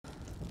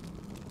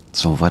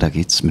So, weiter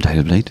geht's mit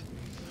Hellblade.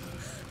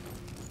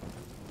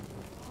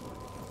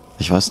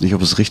 Ich weiß nicht,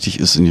 ob es richtig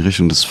ist, in die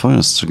Richtung des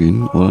Feuers zu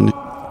gehen, oder nicht.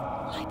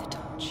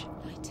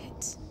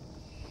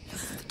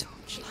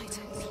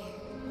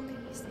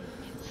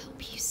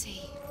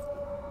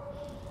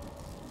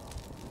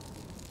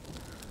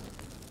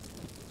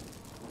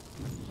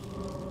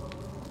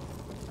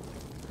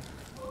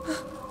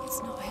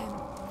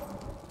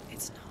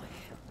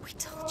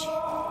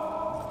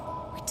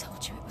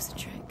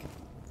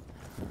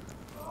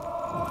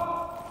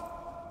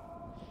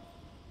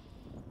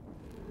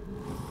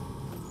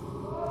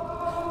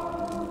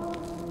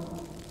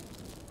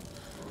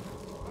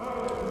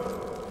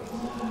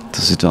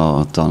 Das sieht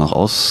da danach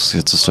aus.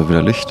 Jetzt ist da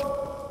wieder Licht.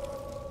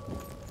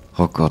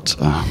 Oh Gott.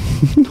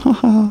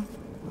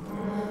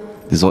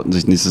 Die sollten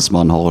sich nächstes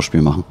Mal ein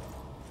Horrorspiel machen.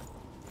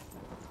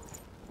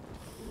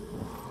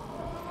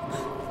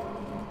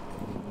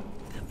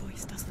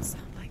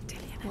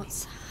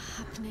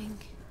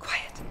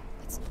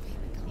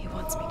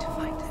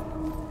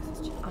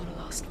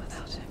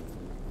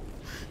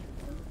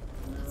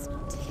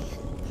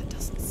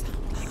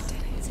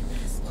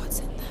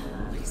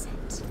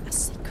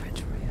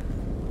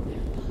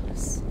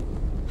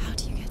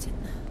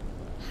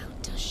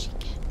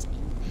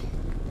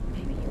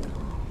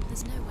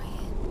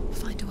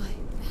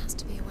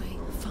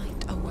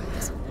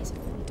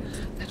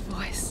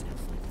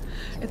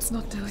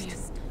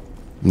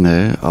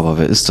 Nee, aber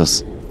wer ist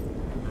das?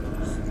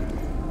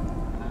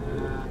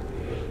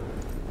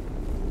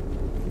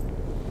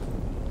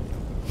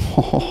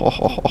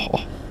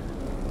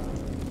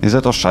 Ihr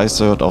seid doch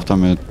scheiße, hört auf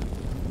damit.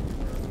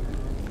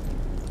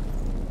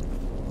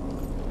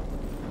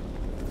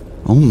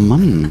 Oh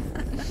Mann.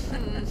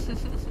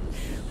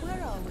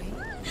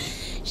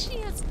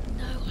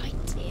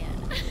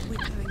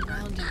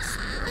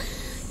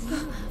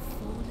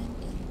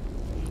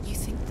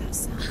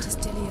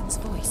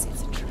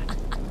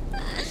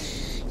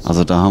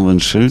 Also da haben wir ein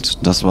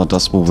Schild, das war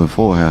das, wo wir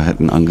vorher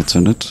hätten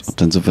angezündet.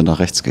 Und dann sind wir nach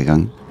rechts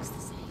gegangen.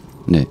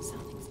 Nee.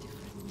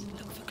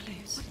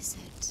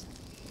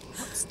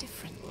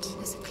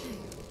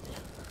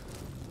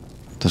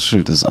 Das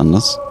Schild ist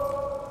anders.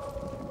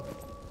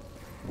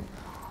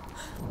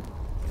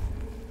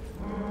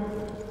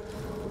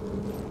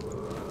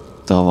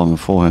 Da waren wir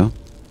vorher.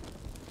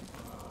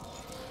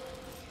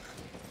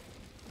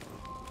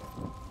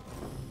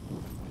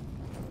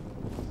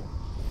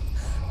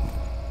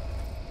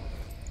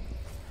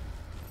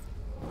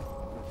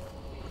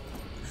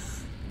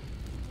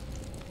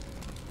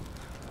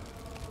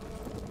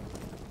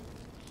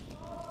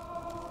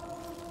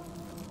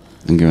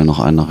 Dann gehen wir noch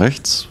einen nach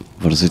rechts,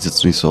 weil das sieht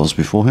jetzt nicht so aus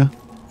wie vorher.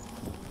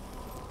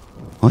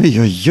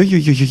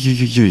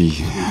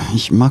 Uiuiuiuiuiui.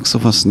 Ich mag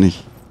sowas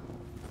nicht.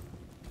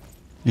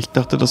 Ich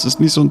dachte, das ist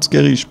nicht so ein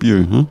scary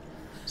Spiel. Hm?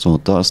 So,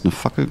 da ist eine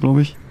Fackel,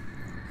 glaube ich.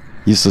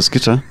 Hier ist das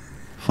Gitter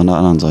von der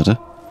anderen Seite.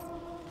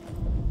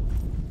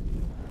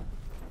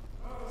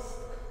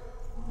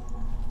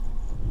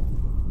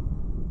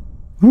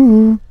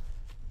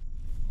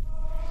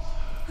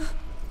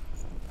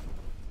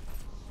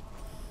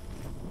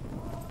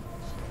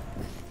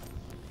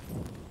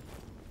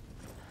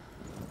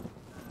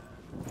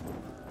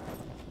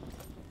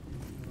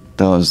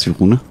 Da ist die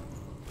Rune.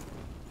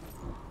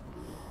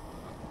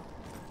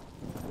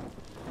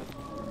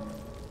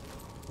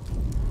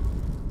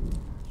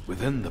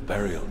 Within the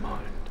burial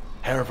mound,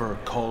 Herver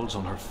calls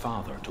on her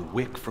father to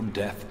wake from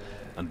death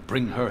and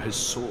bring her his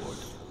sword.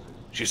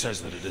 She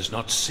says that it is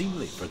not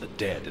seemly for the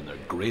dead in their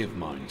grave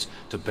mounds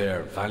to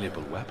bear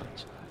valuable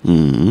weapons.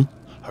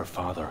 Her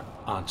father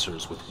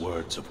answers with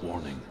words of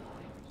warning.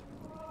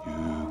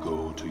 You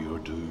go to your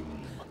doom.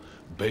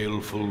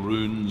 Baleful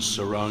runes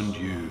surround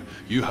you.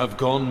 You have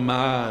gone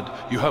mad.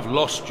 You have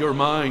lost your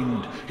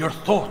mind. Your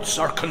thoughts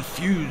are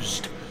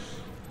confused.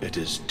 It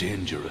is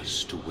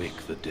dangerous to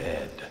wake the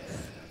dead.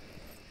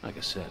 Like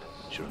I said,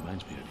 she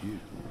reminds me of you.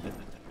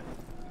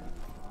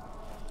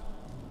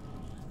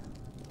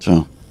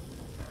 Tja.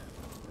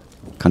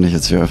 Kann ich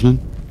jetzt hier öffnen?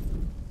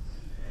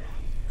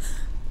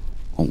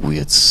 Oh,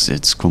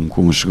 jetzt kommen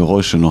komische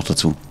Geräusche noch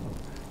dazu.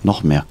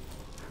 Noch mehr.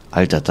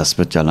 Alter, das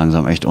wird ja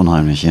langsam echt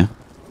unheimlich hier.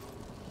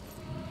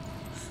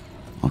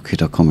 Okay,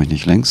 da komme ich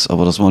nicht längs,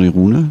 aber das war die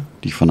Rune,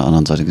 die ich von der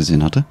anderen Seite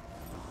gesehen hatte.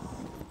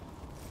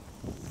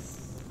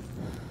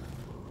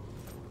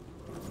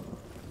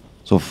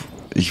 So,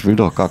 ich will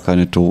doch gar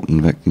keine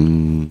Toten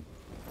wecken.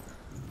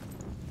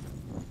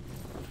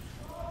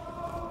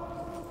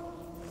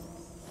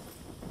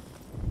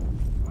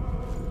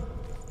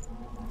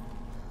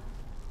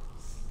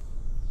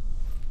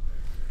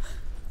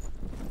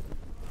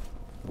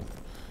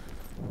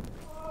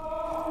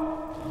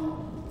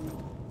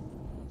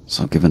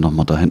 So, gehen wir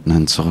nochmal da hinten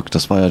hin zurück.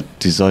 Das war ja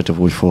die Seite,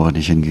 wo ich vorher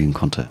nicht hingehen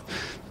konnte.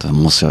 Da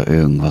muss ja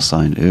irgendwas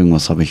sein.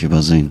 Irgendwas habe ich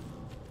übersehen.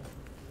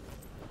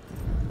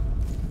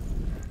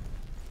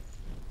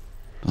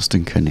 Das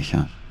Ding kenne ich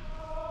ja.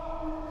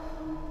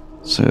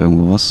 Ist da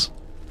irgendwo was?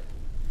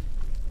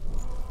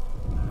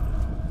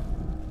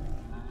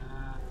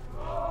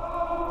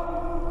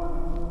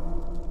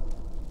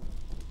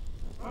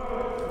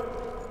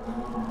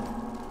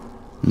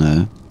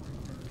 Ne.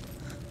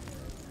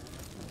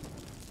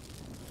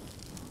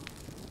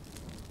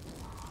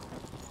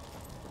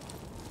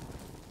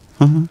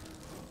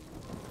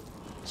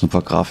 So ein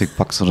paar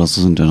Grafikbugs oder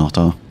so sind ja noch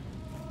da.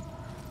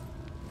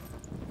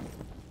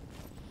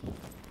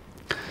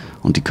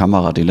 Und die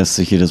Kamera, die lässt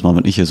sich jedes Mal,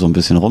 wenn ich hier so ein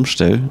bisschen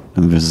rumstelle,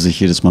 dann will sie sich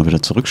jedes Mal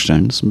wieder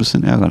zurückstellen. Das ist ein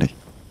bisschen ärgerlich.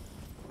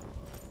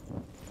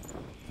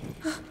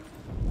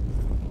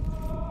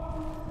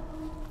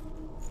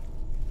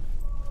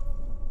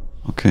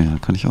 Okay, da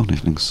kann ich auch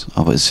nicht links.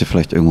 Aber ist hier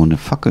vielleicht irgendwo eine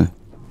Fackel,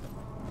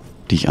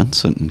 die ich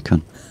anzünden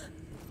kann?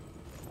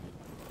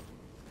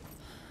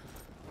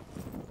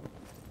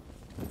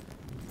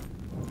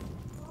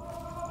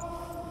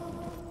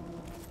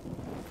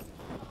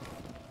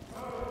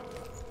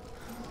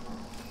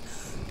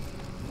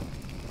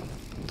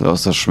 Da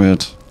ist das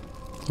Schwert.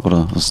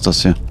 Oder was ist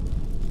das hier?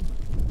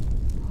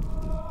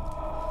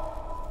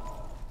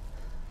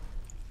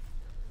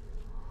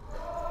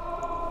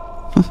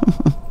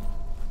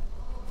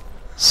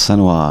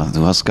 Senua,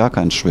 du hast gar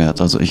kein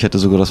Schwert. Also ich hätte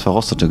sogar das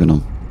Verrostete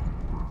genommen.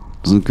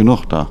 Sind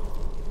genug da.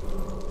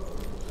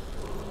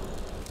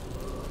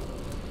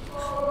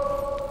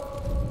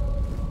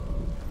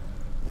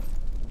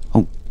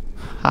 Oh.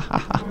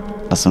 Hahaha.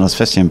 Lass doch das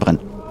Fässchen brennen.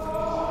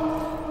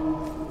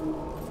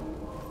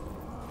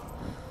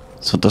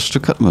 So, das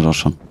Stück hatten wir doch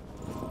schon.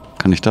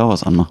 Kann ich da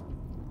was anmachen?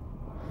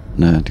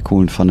 Ne, die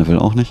Kohlenpfanne will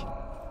auch nicht.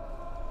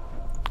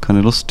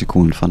 Keine Lust, die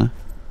Kohlenpfanne.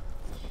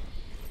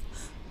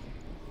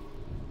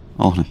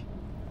 Auch nicht.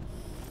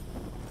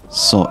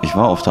 So, ich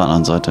war auf der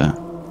anderen Seite.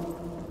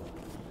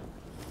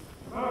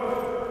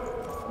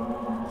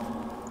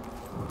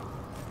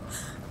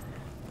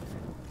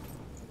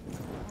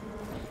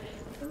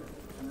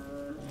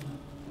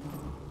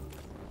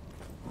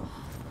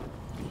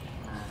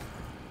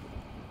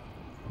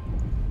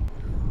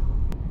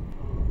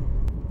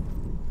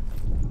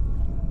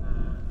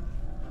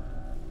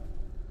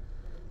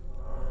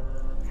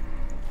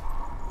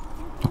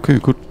 Okay,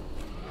 gut.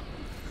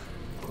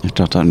 Ich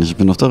dachte eigentlich, ich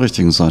bin auf der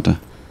richtigen Seite.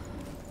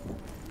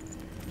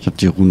 Ich habe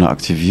die Rune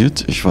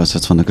aktiviert. Ich weiß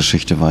jetzt von der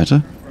Geschichte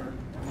weiter.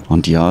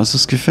 Und ja, es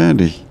ist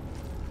gefährlich.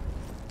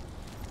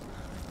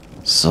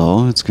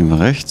 So, jetzt gehen wir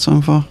rechts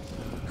einfach.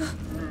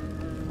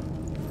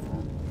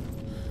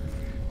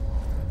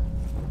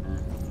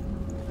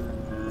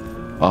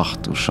 Ach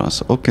du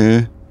Scheiße,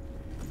 okay.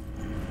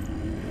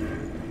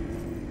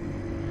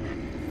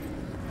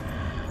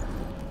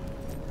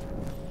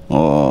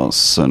 Oh,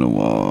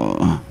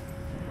 Senua.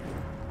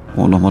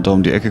 Oh, nochmal da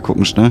um die Ecke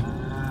gucken, schnell.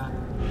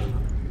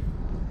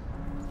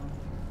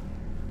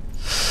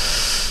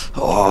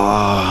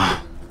 Oh.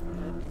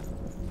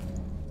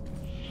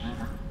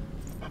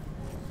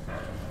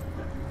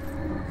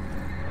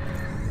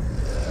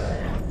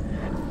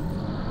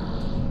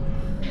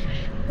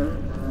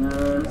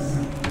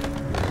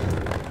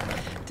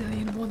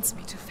 Dillion wants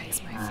me to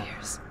face my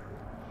fears.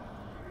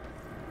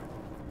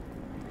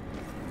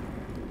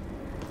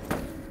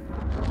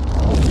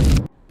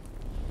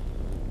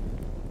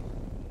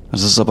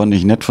 Das ist aber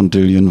nicht nett von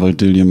Dillion, weil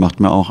Dillion macht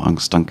mir auch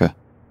Angst, danke.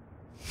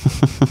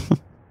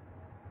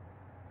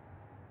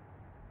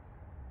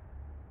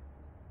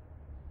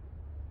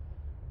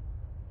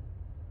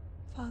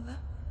 Father?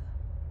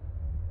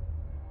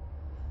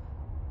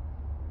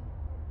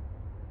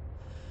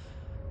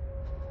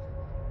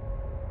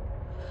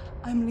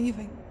 I'm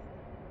leaving.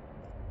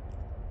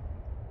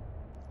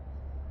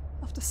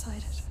 I've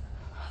decided.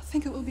 I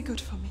think it will be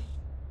good for me.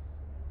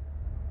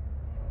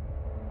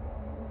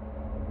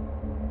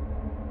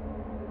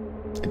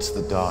 It's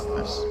the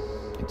darkness.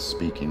 It's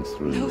speaking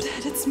through No, you.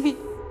 Dad, it's me.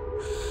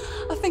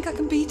 I think I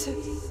can beat it.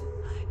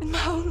 In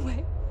my own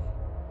way.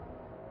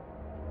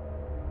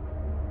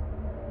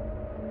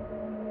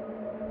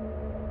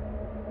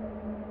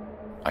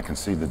 I can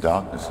see the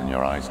darkness in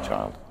your eyes,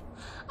 child.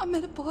 I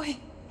met a boy.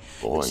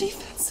 Boy. The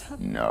chief and son.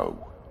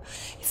 No.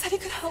 He said he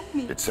could help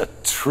me. It's a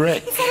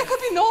trick. He said I could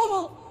be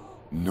normal.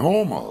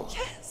 Normal.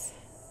 Yes.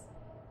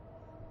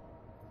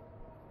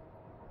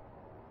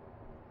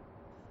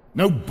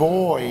 No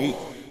boy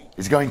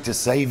is going to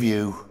save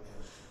you.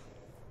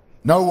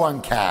 No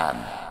one can.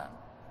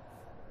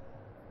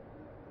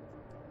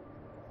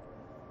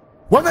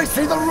 When they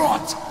see the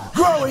rot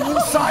growing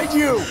inside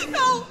you,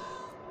 No!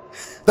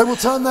 they will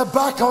turn their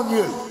back on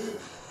you.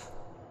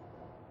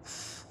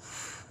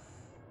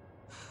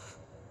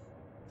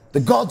 The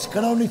gods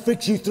can only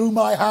fix you through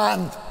my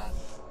hand.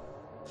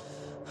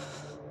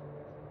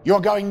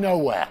 You're going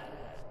nowhere.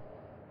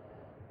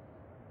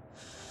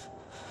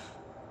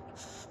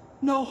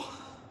 No.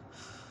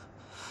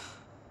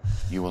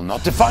 You will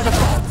not defy the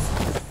gods.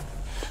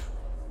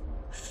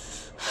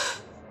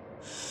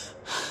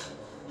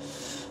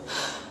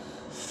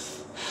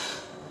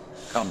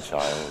 Come,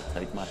 child,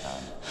 take my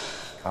hand.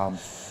 Come.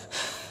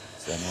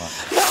 Senua.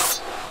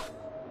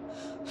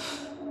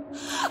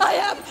 I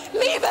am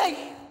leaving!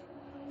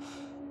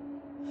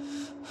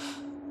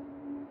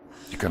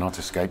 You cannot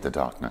escape the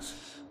darkness.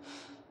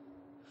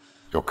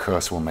 Your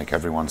curse will make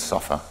everyone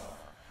suffer.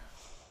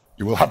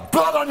 You will have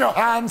blood on your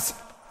hands!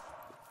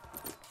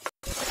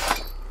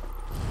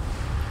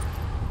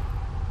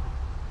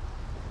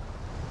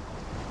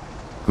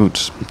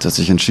 Gut, jetzt hat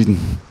sich entschieden.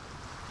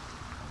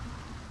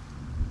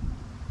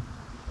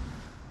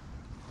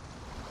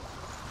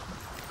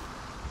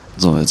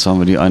 So, jetzt haben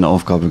wir die eine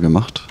Aufgabe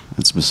gemacht.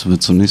 Jetzt müssen wir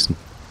zur nächsten.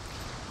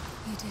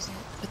 You did it,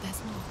 but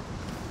there's more.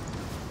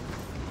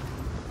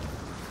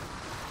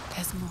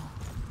 There's more.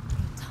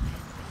 You're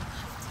tired, but you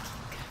have to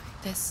keep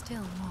going. There's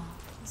still more.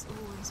 There's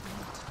always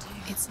more to do.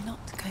 It's not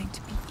going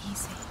to be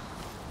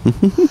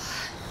easy.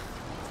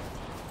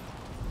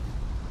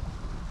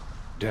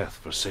 Death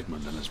for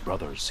Sigmund and his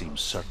brothers seems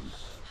certain.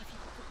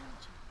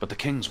 But the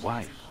king's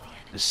wife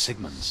is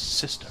Sigmund's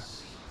sister,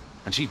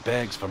 and she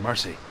begs for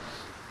mercy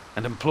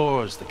and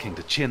implores the king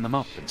to chain them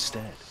up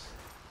instead.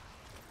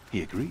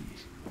 He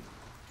agrees.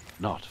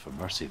 Not for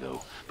mercy,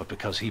 though, but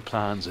because he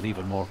plans an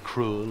even more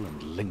cruel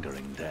and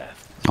lingering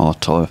death. Oh,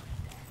 toll.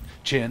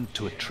 Chained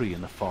to a tree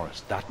in the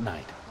forest that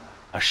night,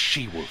 a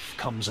she-wolf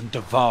comes and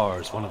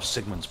devours one of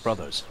Sigmund's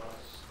brothers.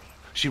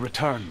 She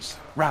returns,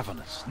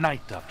 ravenous,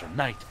 night after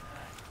night,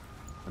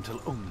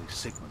 until only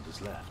Sigmund is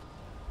left.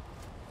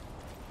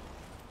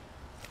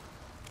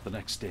 The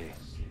next day,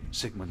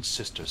 Sigmund's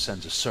sister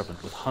sends a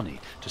servant with honey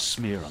to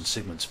smear on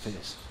Sigmund's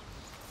face.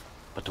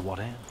 But to what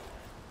end?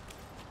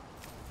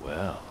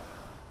 Well,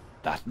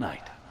 that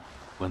night,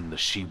 when the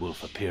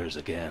she-wolf appears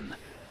again,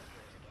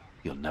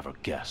 you'll never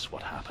guess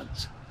what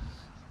happens.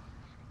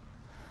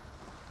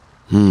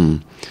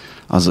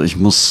 Also ich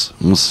muss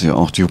hier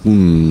auch die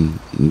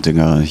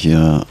Runen-Dinger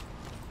hier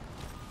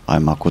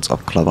einmal kurz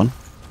abklappern.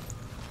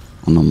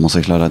 Und dann muss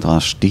ich leider da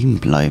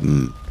stehen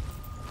bleiben.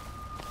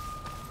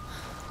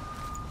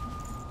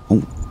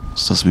 Oh,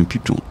 was ist das mit dem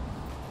Piepton?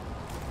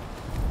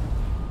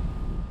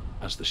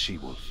 As the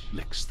she-wolf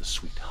licks the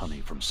sweet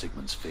honey from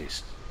Sigmund's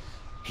face,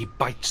 he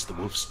bites the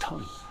wolf's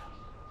tongue.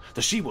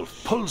 The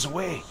she-wolf pulls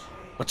away,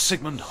 but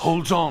Sigmund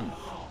holds on.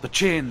 The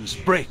chains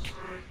break,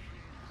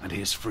 and he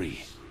is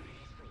free.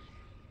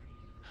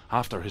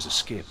 After his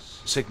escape,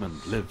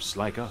 Sigmund lives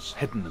like us,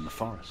 hidden in the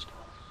forest.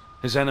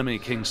 His enemy,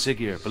 King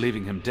Siggeir,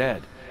 believing him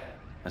dead,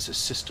 as his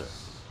sister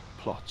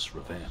plots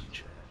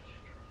revenge.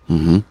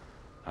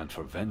 And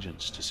for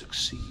vengeance to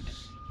succeed,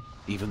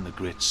 even the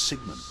great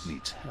Sigmund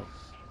needs help.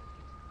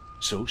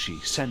 So she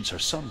sends her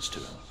sons to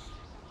him.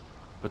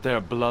 But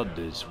their blood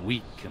is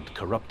weak and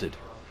corrupted,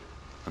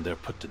 and they're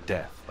put to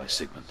death by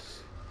Sigmund.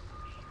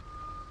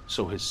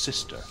 So his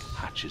sister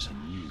hatches a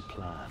new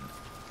plan,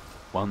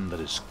 one that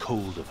is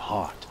cold of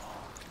heart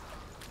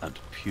and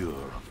pure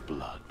of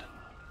blood.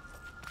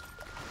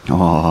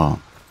 Oh.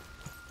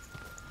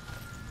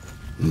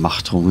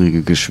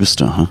 Machthungrige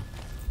Geschwister, hä?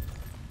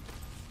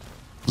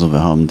 So,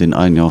 wir haben den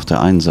einen ja auf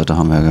der einen Seite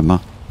haben wir ja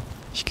gemacht.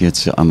 Ich gehe jetzt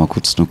hier einmal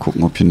kurz nur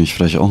gucken, ob hier nicht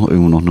vielleicht auch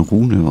irgendwo noch eine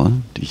Rune war,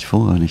 die ich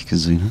vorher nicht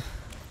gesehen habe.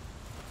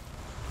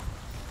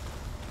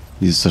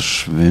 Wie ist das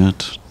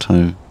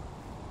Schwertteil?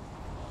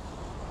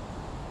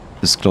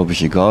 Ist, glaube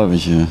ich, egal,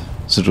 welche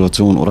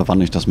Situation oder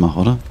wann ich das mache,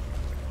 oder?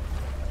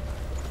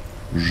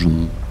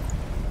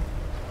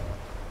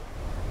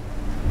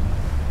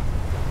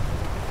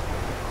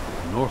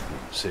 Northmen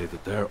say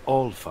that their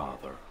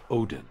Allfather,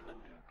 Odin,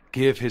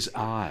 gave his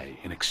eye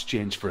in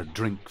exchange for a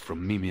drink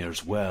from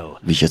Mimir's well,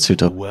 Wie ich erzählt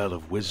the habe. well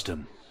of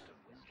wisdom.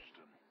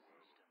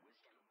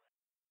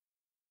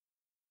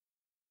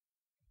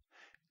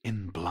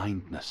 In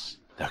blindness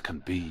there can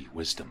be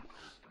wisdom.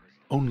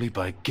 Only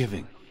by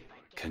giving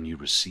can you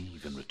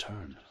receive in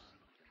return.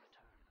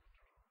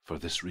 For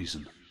this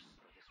reason,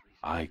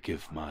 I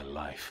give my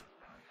life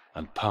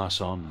and pass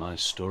on my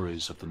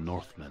stories of the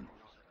Northmen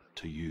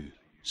to you,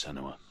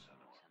 Senua.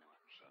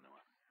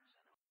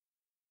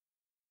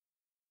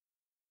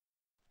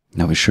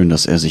 Ja, wie schön,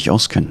 dass er sich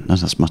auskennt, ne?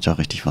 Das macht ja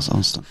richtig was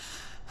aus dann.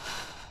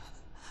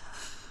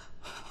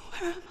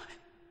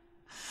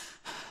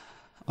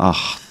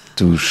 Ach,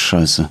 du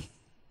Scheiße.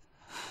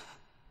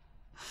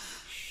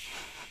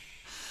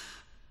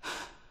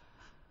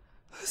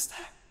 Who's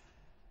there?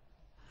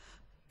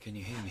 Can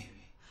you hear me?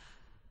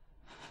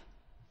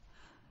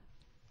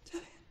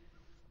 Dillion.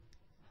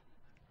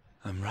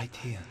 I'm right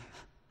here.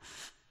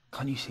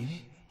 Can't you see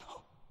me?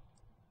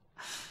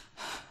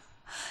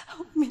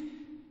 Help me.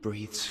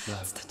 Breathe slow.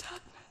 It's the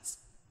darkness.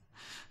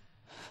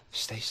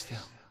 Stay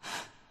still.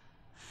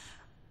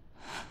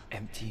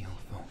 Empty your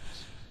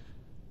thoughts.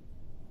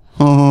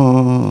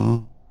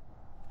 Oh.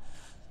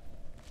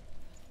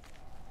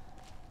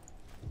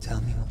 Tell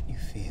me what you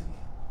feel.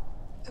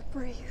 A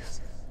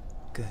breeze.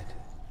 Good.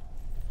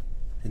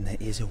 Then there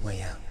is a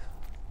way out.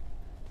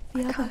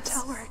 I can't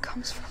tell where it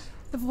comes from.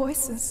 The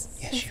voices.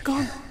 Yes, They've you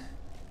gone. can.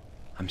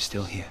 I'm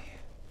still here.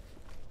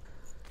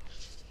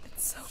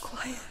 It's so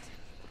quiet.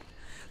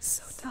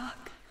 So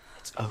dark.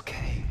 It's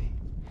okay.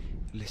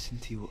 Listen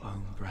to your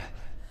own breath.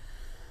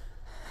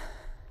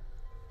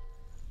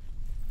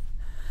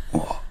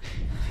 Feel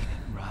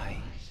it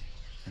rise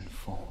and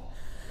fall.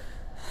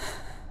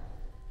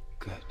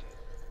 Good.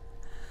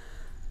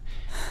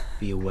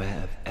 Be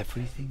aware of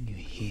everything you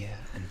hear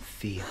and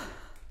feel.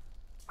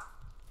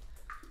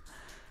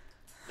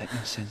 Let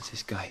your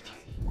senses guide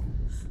you.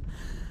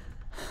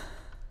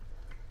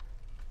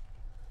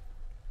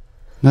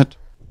 Nett.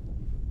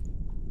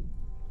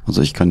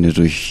 Also ich kann hier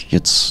durch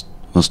jetzt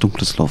was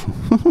Dunkles laufen.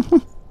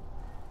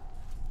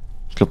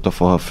 Ich glaube,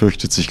 davor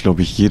fürchtet sich,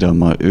 glaube ich, jeder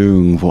mal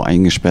irgendwo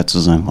eingesperrt zu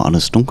sein, wo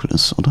alles dunkel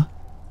ist, oder?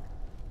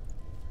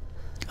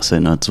 Das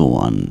erinnert so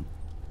an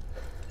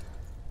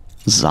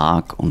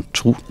Sarg- und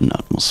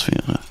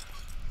Totenatmosphäre.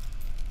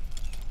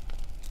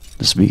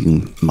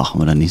 Deswegen machen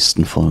wir in der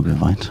nächsten Folge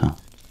weiter.